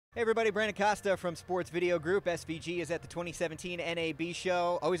Hey everybody, Brandon Costa from Sports Video Group. SVG is at the 2017 NAB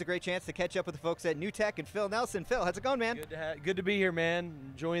Show. Always a great chance to catch up with the folks at NewTek and Phil Nelson. Phil, how's it going, man? Good to be here, man.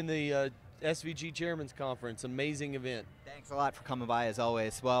 Enjoying the SVG Chairman's Conference. Amazing event. Thanks a lot for coming by, as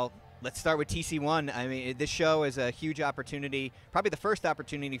always. Well, let's start with TC1. I mean, this show is a huge opportunity, probably the first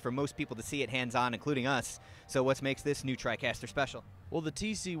opportunity for most people to see it hands-on, including us. So what makes this new TriCaster special? Well, the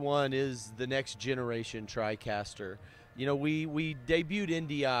TC1 is the next generation TriCaster. You know, we debuted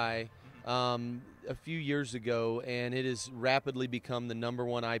NDI a few years ago, and it has rapidly become the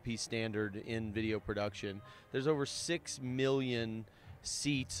 #1 IP standard in video production. There's over 6 million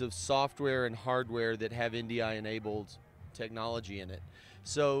seats of software and hardware that have NDI-enabled technology in it.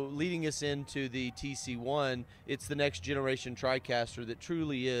 So leading us into the TC1, it's the next generation TriCaster that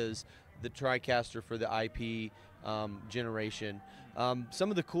truly is the TriCaster for the IP generation. Some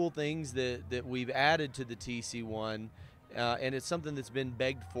of the cool things that we've added to the TC1, and it's something that's been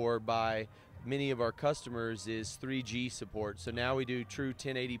begged for by many of our customers, is 3G support. So now we do true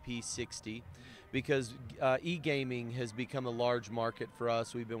 1080p 60, because e-gaming has become a large market for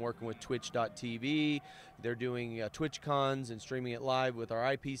us. We've been working with Twitch.tv. They're doing TwitchCons and streaming it live with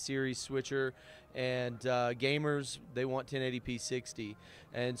our IP series switcher. And gamers, they want 1080p 60.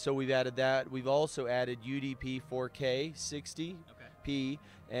 And so we've added that. We've also added UDP 4K 60p.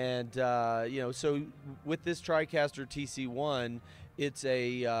 And you know, so with this TriCaster TC1, it's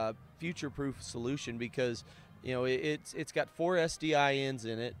a future-proof solution, because you know, it's got 4 SDINs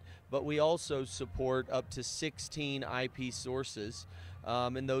in it, but we also support up to 16 IP sources,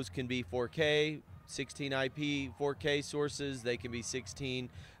 and those can be 4K, 16 IP 4K sources. They can be 16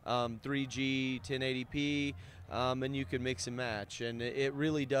 3G 1080p, and you can mix and match. And it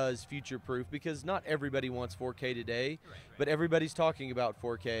really does future-proof, because not everybody wants 4K today, but everybody's talking about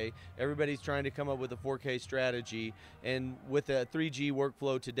 4K. Everybody's trying to come up with a 4K strategy, and with a 3G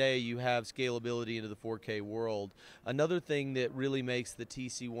workflow today, you have scalability into the 4K world. Another thing that really makes the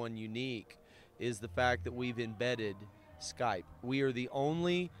TC1 unique is the fact that we've embedded Skype. We are the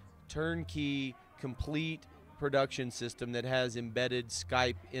only turnkey, complete production system that has embedded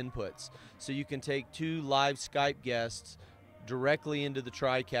Skype inputs. So you can take 2 live Skype guests directly into the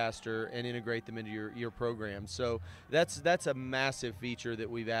TriCaster and integrate them into your program. So that's a massive feature that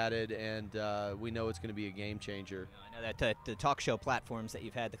we've added, and we know it's going to be a game changer. I know that the talk show platforms that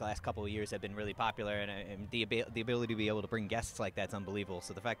you've had the last couple of years have been really popular, and the ability to be able to bring guests like that's unbelievable.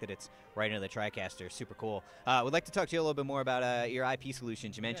 So the fact that it's right into the TriCaster is super cool. Would like to talk to you a little bit more about your IP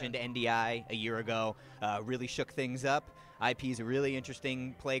solutions. You mentioned NDI a year ago, really shook things up. IP is a really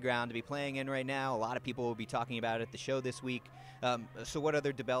interesting playground to be playing in right now. A lot of people will be talking about it at the show this week. So what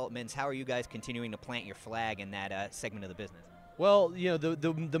other developments? How are you guys continuing to plant your flag in that segment of the business? Well, you know,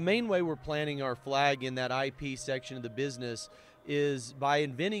 the main way we're planting our flag in that IP section of the business is by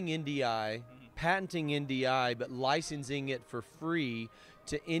inventing NDI, patenting NDI, but licensing it for free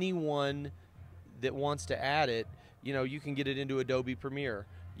to anyone that wants to add it. You know, you can get it into Adobe Premiere.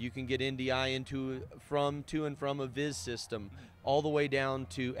 You can get NDI to and from a Viz system, all the way down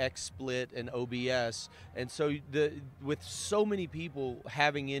to XSplit and OBS. And so with so many people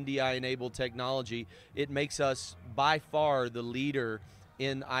having NDI enabled technology, it makes us by far the leader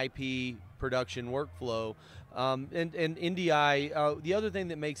in IP production workflow. And NDI, the other thing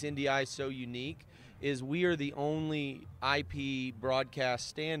that makes NDI so unique is we are the only IP broadcast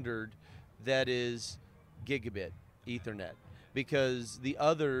standard that is gigabit Ethernet, because the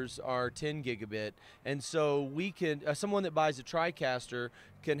others are 10 gigabit. And so we can, someone that buys a TriCaster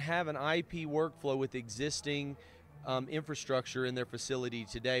can have an IP workflow with existing infrastructure in their facility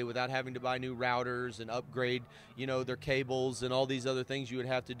today without having to buy new routers and upgrade, you know, their cables and all these other things you would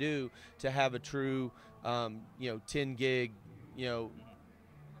have to do to have a true, you know, 10 gig, you know,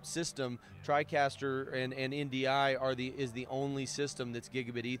 system. TriCaster and NDI is the only system that's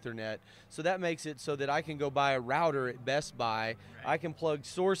gigabit Ethernet. So that makes it so that I can go buy a router at Best Buy. I can plug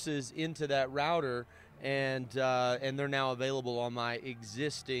sources into that router, and they're now available on my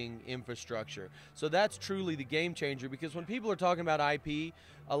existing infrastructure. So that's truly the game changer, because when people are talking about IP,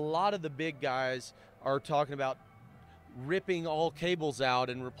 a lot of the big guys are talking about ripping all cables out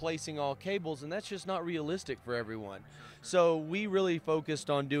and replacing all cables, and that's just not realistic for everyone. So we really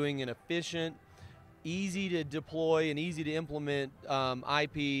focused on doing an efficient, easy to deploy and easy to implement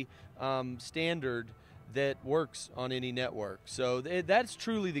IP standard that works on any network. So that's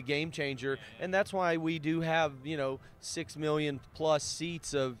truly the game changer, and that's why we do have, you know, 6 million plus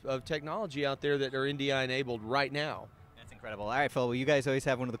seats of technology out there that are NDI enabled right now. Incredible. All right, Phil. Well, you guys always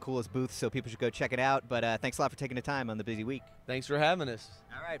have one of the coolest booths, so people should go check it out. But thanks a lot for taking the time on the busy week. Thanks for having us.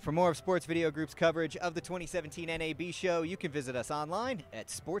 All right. For more of Sports Video Group's coverage of the 2017 NAB Show, you can visit us online at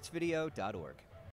sportsvideo.org.